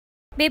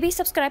Baby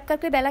subscribe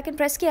करके bell icon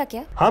press किया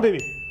क्या? हाँ बेबी,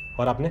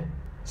 और आपने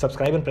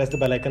subscribe and press the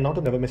bell icon now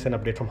to never miss an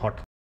update from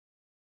hot.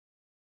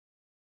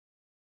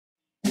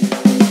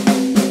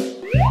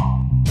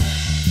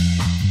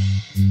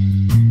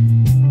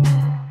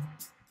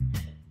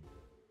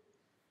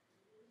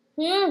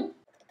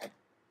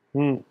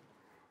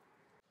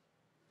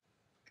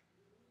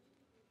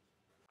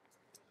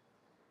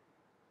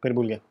 फिर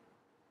भूल गया।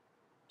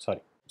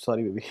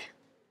 Sorry baby.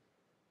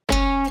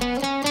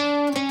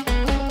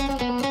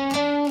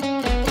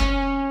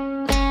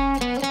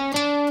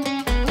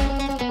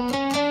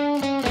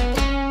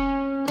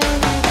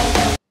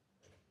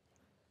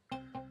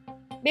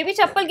 बेबी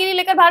चप्पल गीली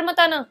लेकर बाहर मत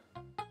आना।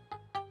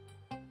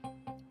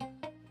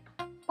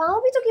 पाँव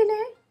भी तो गीले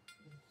हैं।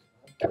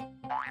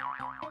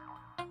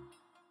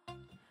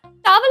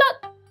 टॉवल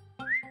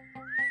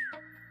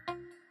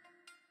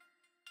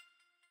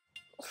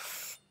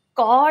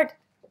गॉड,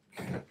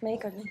 मैं ही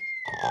कर लूं।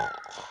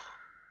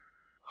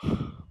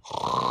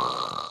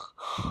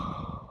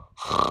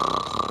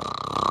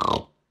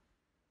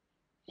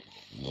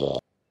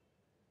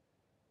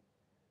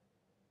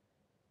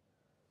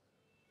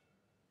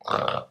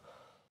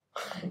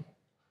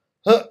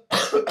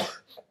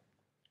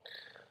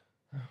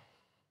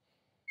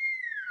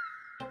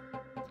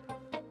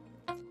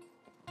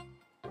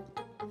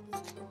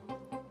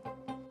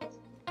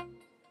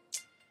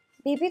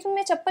 बेबी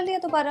तुमने चप्पल लिया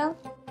दोबारा?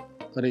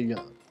 अरे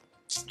यार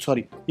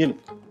सॉरी, ये लो।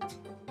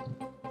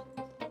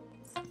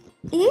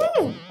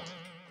 ये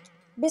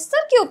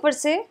बिस्तर के ऊपर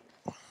से?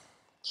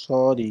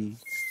 सॉरी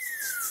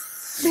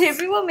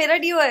बेबी वो मेरा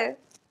ड्यू है।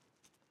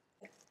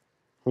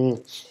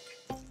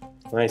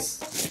 नाइस।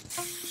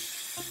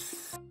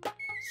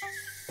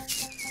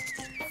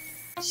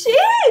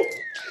 शिट!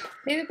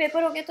 बेबी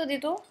पेपर हो गया तो दे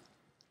दो।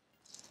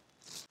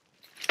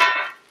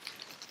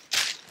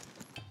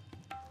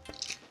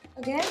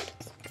 Again?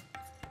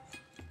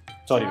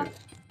 Sorry.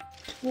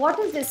 What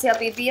is this यार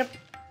बेबी? अब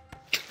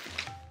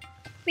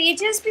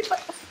पेजेस भी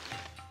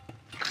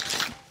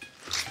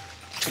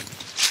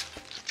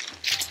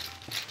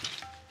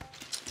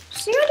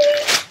Really?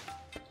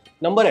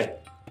 नंबर है।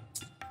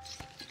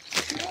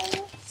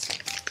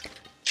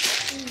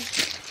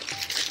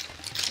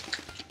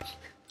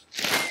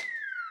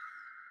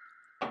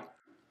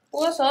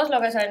 पूरा सॉस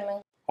लगा साइड में।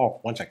 ओह,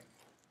 वन सेकंड।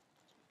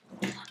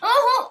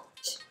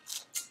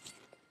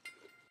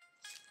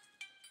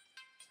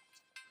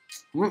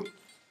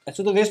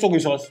 ऐसे तो वेस्ट हो गई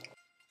सॉस।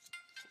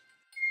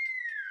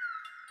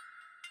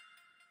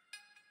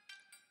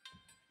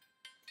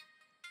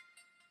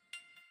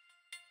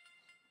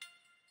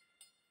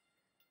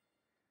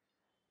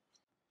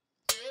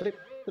 अरे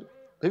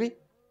baby,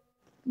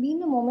 be in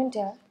the moment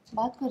यार,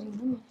 बात कर रही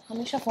हूँ,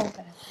 हमेशा फोन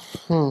करें।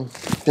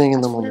 being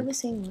in the What I moment। was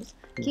saying was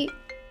कि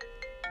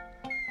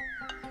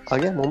आ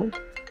गया moment.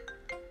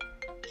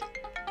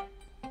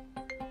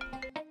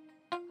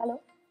 Hello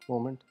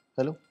moment,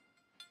 hello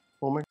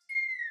moment.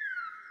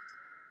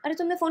 अरे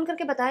तुमने फोन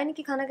करके बताया नहीं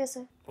कि खाना कैसा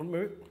है?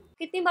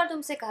 कितनी बार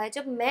तुमसे कहा है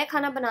जब मैं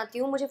खाना बनाती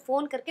हूँ मुझे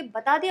फोन करके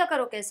बता दिया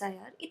करो कैसा है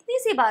यार, इतनी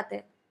सी बात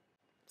है।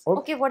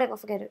 Okay whatever,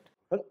 forget it.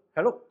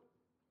 Hello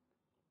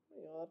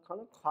यार,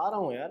 खाना खा रहा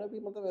हूँ यार अभी,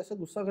 मतलब ऐसे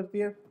गुस्सा करती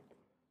है,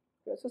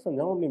 कैसे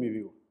समझाऊं अपनी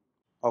बीवी को?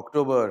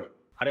 अक्टूबर।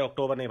 अरे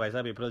अक्टूबर नहीं भाई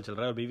साहब, अप्रैल चल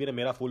रहा है और बीवी ने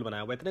मेरा फूल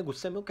बनाया हुआ है, इतने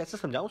गुस्से में कैसे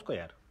समझाऊं उसको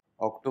यार?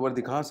 अक्टूबर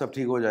दिखा, सब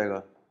ठीक हो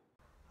जाएगा।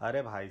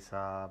 अरे भाई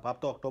साहब, आप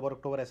तो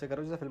अक्टूबर ऐसे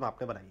करो जैसे फिल्म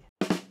आपने बनाई है।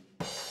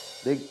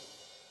 देख,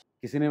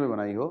 किसी ने भी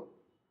बनाई हो,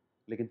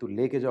 लेकिन तू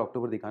लेके जाओ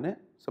अक्टूबर दिखाने,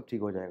 सब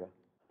ठीक हो जाएगा।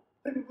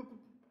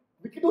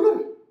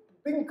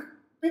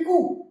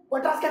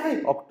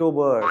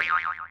 अक्टूबर,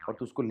 और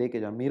तू उसको लेके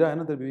जा, मीरा है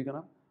ना तेरी बीवी का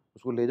नाम,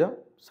 उसको ले जा,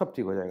 सब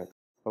ठीक हो जाएगा।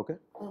 ओके,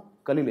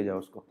 कल ही ले जाओ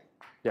उसको।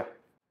 या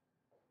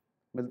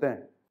मिलते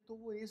हैं। तो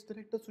वो एस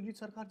डायरेक्टर सुजीत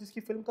सरकार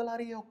जिसकी फिल्म कल आ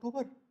रही है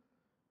अक्टूबर,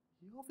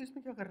 ये ऑफिस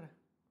में क्या कर रहा है?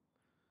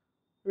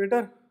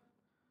 वेटर,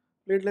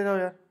 प्लेट ले जाओ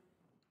यार।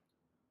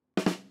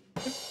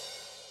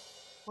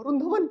 वरुण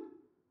धवन,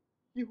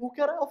 ये हो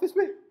क्या रहा है ऑफिस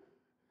में?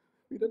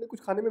 मीरा ने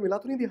कुछ खाने में मिला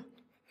तो नहीं दिया?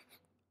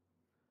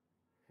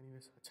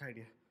 एनीवेज, अच्छा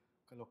आइडिया,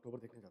 कल अक्टूबर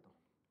देखने जाता हूँ।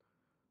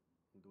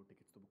 2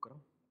 टिकट्स तो बुक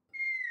कराऊं।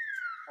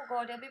 ओह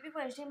गॉड यार बेबी,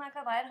 वो HDMI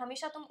का वायर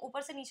हमेशा तुम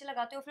ऊपर से नीचे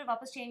लगाते हो फिर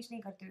वापस चेंज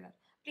नहीं करते हो यार।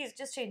 प्लीज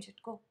जस्ट चेंज इट,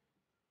 गो।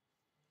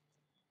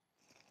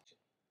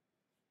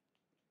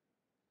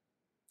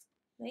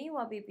 नहीं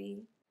हुआ बेबी।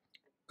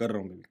 कर रहा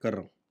हूँ बेबी, कर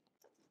रहा हूँ।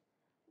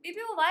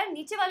 बेबी वो वायर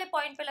नीचे वाले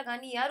पॉइंट पे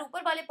लगानी है यार,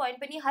 ऊपर वाले पॉइंट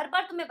पे नहीं। हर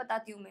बार तुम्हें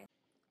बताती हूँ मैं।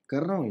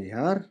 कर रहा हूँ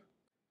यार।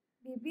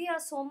 बेबी यार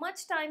so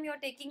much time you are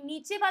taking,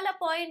 नीचे वाला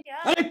पॉइंट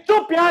यार। अरे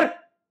चुप यार,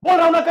 बोल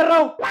रहा हूँ ना, कर रहा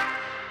हूँ।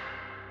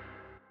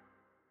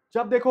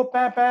 जब देखो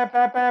पै पै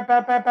पै पै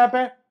पै पै पै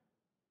पै।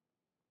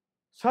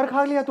 सर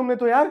खा लिया तुमने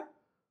तो यार।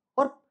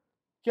 और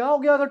क्या हो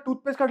गया अगर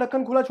टूथपेस्ट का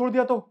ढक्कन खुला छोड़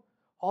दिया तो?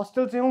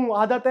 हॉस्टल से हूं,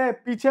 आदत है,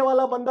 पीछे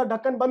वाला बंदा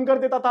ढक्कन बंद कर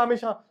देता था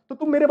हमेशा, तो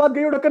तुम मेरे बाद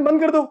गई हो ढक्कन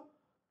बंद कर दो।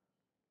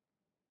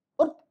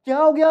 और क्या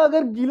हो गया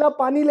अगर गीला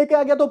पानी लेके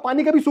आ गया तो?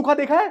 पानी कभी सूखा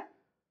देखा है?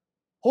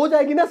 हो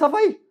जाएगी ना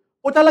सफाई,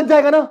 पोछा लग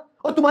जाएगा ना।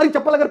 और तुम्हारी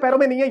चप्पल अगर पैरों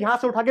में नहीं है, यहां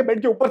से उठा के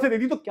बेड के ऊपर से दे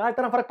दी तो क्या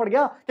इतना फर्क पड़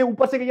गया कि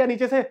ऊपर से गई या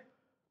नीचे से?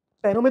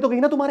 पैरों में तो गई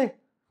ना तुम्हारे।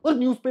 और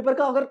न्यूज़पेपर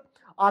का अगर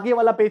आगे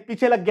वाला पेज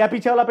पीछे लग गया,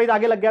 पीछे वाला पेज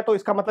आगे लग गया, तो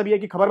इसका मतलब ये है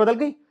कि खबर बदल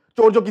गई,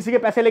 चोर जो किसी के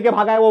पैसे लेके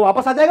भागा है वो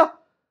वापस आ जाएगा।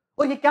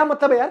 और ये क्या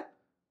मतलब है यार?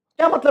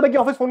 क्या मतलब है कि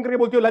ऑफिस फोन करके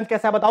बोलती हो लंच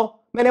कैसा है बताओ,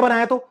 मैंने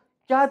बनाया तो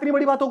क्या इतनी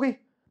बड़ी बात हो गई?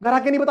 घर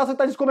आके नहीं बता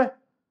सकता जिसको मैं?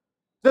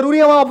 जरूरी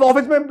है वहां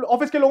ऑफिस में,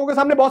 ऑफिस के लोगों के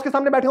सामने, बॉस के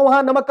सामने बैठे हो,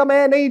 वहां नमक कम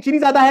है, नहीं चीनी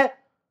ज्यादा है।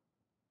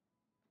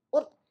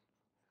 और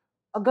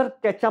अगर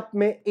केचप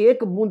में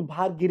एक बूंद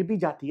बाहर गिर भी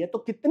जाती है तो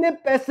कितने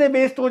पैसे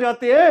वेस्ट हो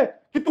जाते हैं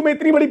कि तुम्हें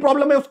इतनी बड़ी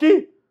प्रॉब्लम है उसकी।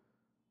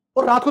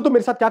 और रात को तुम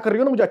मेरे साथ क्या कर रही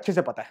हो ना मुझे अच्छे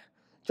से पता है।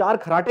 4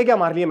 खराटे क्या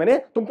मार लिए मैंने,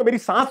 तुम तो मेरी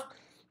सांस।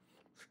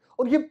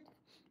 और ये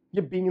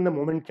बीइंग इन द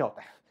मोमेंट क्या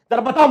होता है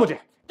जरा बताओ मुझे,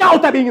 क्या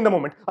होता है बीइंग इन द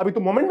मोमेंट? अभी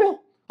तुम मोमेंट में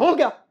हो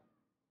क्या?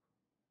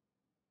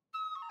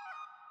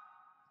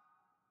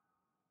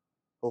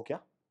 हो क्या?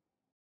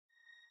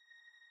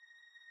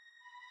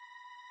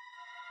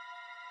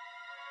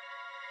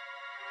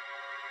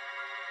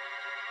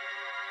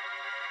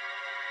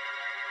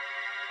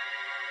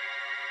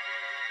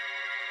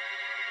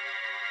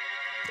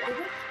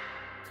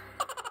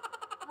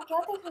 क्या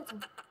देख रहे थे?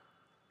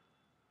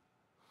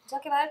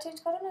 जाके वायर चेंज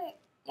करो ना,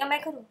 या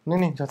मैं करूं?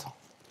 नहीं जाता हूं।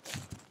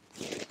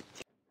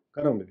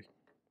 कर रहा हूं बेबी।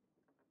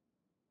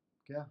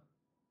 क्या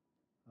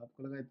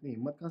आपको लगा इतनी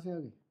हिम्मत कहां से आ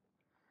गई?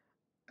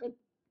 अरे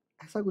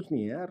ऐसा कुछ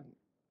नहीं है यार,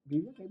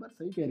 बीवियां कई बार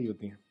सही कह रही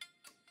होती हैं,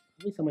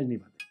 हमें समझ नहीं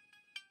पाते।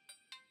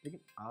 लेकिन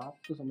आप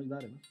तो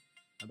समझदार है ना,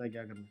 पता है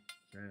क्या करना है?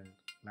 Share,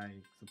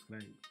 like,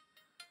 subscribe.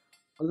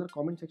 और जरा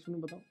कमेंट सेक्शन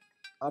में बताओ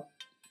आप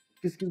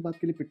किस किस बात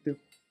के लिए पिटते हो,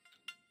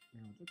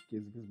 मतलब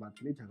किस किस बात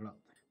के लिए झगड़ा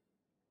होता है।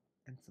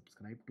 And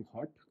subscribe to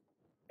hot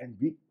and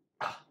be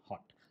hot.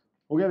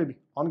 हो गया बेबी,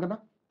 ऑन करना।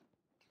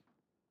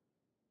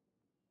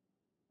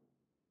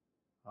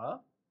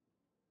 हाँ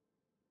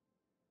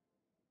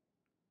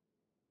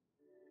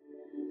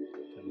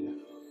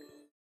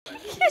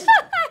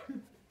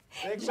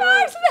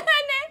शॉर्ट्स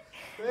पहने,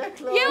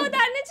 ये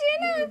उतारने चाहिए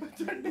ना।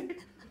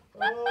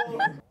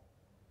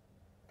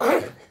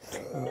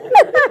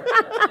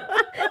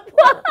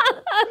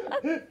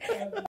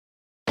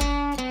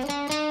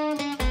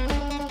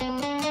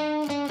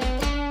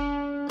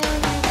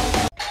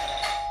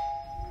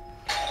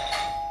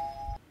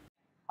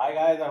 Hi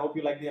guys, I hope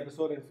you like the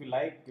episode. If you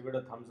like, give it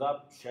a thumbs up,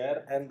 share,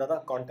 and Dada,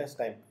 contest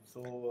time.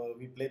 So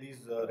we play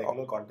these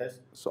regular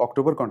contests. So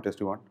October contest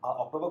you want?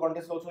 October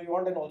contest also you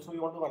want, and also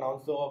you want to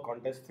announce the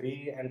contest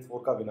 3 and 4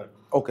 का winner.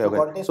 Okay,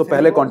 So okay. So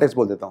पहले contest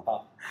बोल देता हूँ.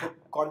 हाँ. So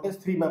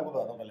contest 3 मैं आपको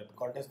बताता हूँ पहले.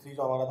 Contest 3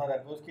 जो हमारा था,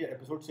 that was कि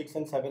episode 6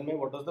 and 7 में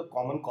what was the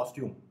common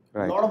costume?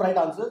 Right. Lot of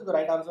right answers. The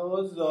right answer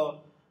was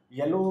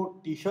yellow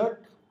t-shirt,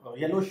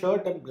 yellow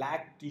shirt and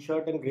black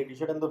t-shirt and grey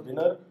t-shirt, and the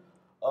winner,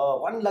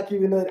 one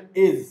lucky winner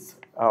is.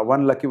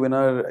 One lucky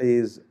winner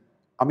is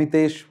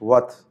Amitesh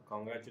Wath.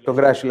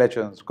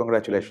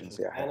 Congratulations.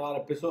 Yeah. And our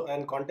episode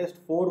and contest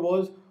 4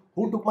 was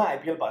who took my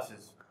IPL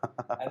passes.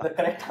 And the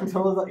correct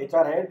answer was the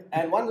HR head.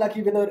 And one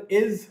lucky winner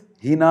is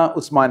Hina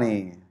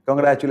Usmani.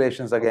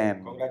 Congratulations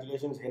again.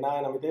 Congratulations, Hina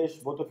and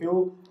Amitesh, both of you.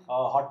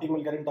 Hot team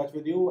will get in touch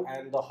with you,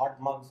 and the hot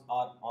mugs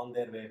are on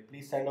their way.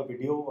 Please send a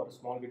video or a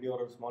small video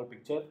or a small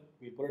picture.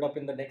 We'll put it up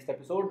in the next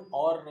episode,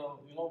 or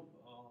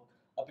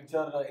a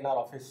picture in our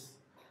office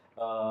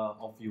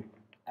of you.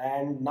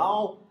 And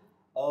now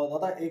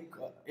दादा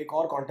एक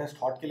और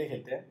contest hot के लिए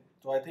खेलते हैं.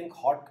 तो I think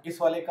hot इस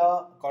वाले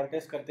का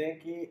कॉन्टेस्ट करते हैं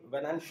कि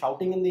when I am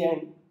shouting in the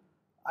and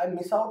I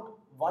miss out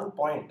one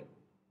point.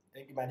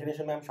 एक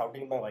इमेजिनेशन में I am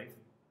shouting my wife,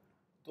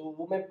 तो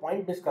वो मैं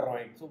पॉइंट मिस कर रहा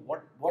हूँ. सो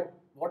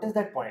what is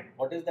that point?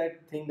 What is that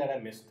thing that I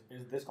missed?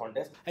 Is this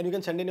contest? And you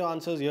can send in your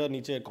answers here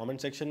नीचे comment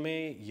section में,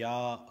 या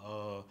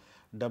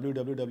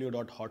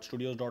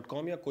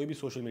www.hotstudios.com या कोई भी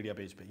सोशल मीडिया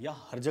पेज पे, या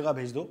हर जगह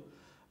भेज दो,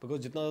 बिकॉज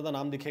जितना ज़्यादा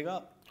नाम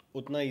दिखेगा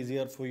उतना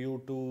easier for you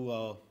to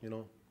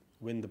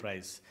win the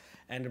prize.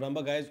 And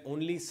remember guys,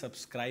 only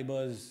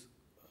subscribers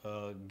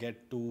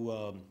get to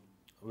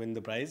win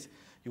the prize.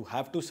 You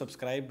have to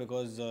subscribe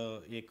because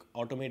एक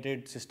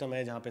automated system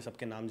है जहाँ पे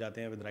सबके नाम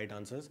जाते हैं with right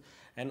answers,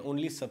 and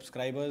only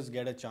subscribers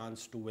get a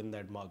chance to win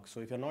that mug.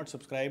 So if you're not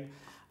subscribed,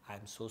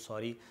 I'm so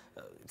sorry.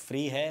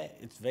 Free है,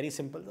 it's very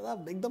simple.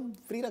 एकदम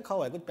free रखा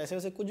हुआ है, कुछ पैसे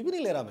वैसे कुछ भी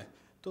नहीं ले रहा मैं.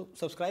 तो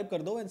subscribe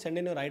कर दो and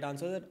send in your right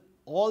answers at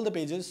all the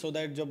pages so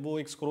that जब वो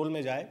एक scroll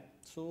में जाए,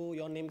 so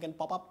your name can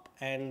pop up.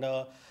 And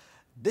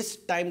this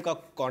time का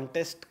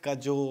contest का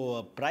जो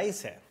price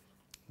है,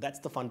 that's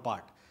the fun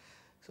part.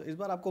 So इस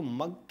बार आपको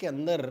मग के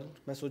अंदर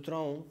मैं सोच रहा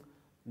हूँ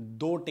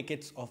 2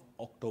 tickets of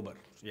October.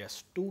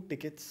 Yes, 2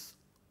 tickets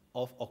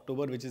of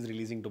October which is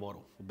releasing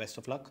tomorrow. Best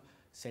of luck.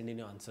 Send in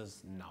your answers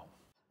now.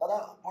 दादा,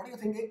 what do you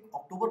think? एक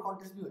October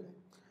contest भी हो जाए?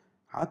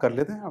 हाँ कर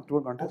लेते हैं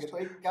October contest.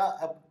 Okay, तो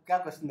क्या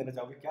क्वेश्चन देना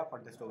चाहोगे? क्या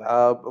contest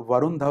होगा?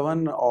 वरुण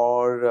धवन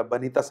और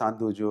बनीता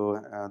सांधू जो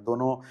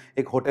दोनों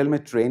एक होटल में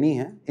ट्रेनी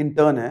हैं,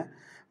 इंटर्न है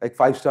एक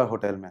 5-star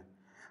होटल में.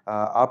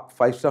 आप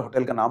 5-star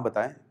होटल का नाम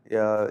बताएं.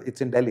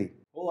 It's in Delhi.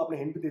 ओ आपने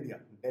हिंट भी दे दिया,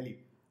 Delhi.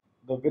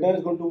 The winner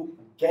is going to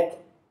get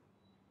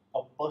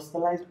a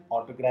personalized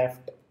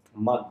autographed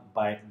mug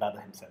by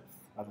Dada himself.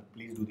 Dada,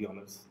 please do the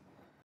honors.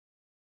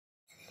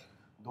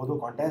 2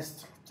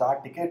 contest, 4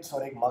 tickets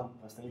और एक mug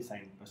personally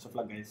signed. Best of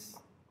luck guys.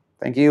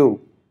 Thank you.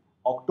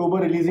 October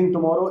releasing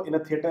tomorrow in a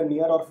theater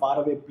near or far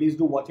away. Please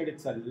do watch it.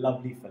 It's a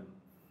lovely film.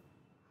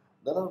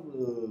 दादा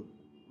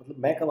मतलब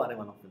मैं कब आने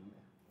वाला हूँ film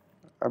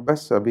में?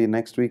 बस अभी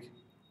नेक्स्ट वीक।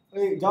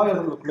 जाओ यार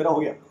तुम लोग, मेरा हो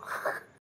गया।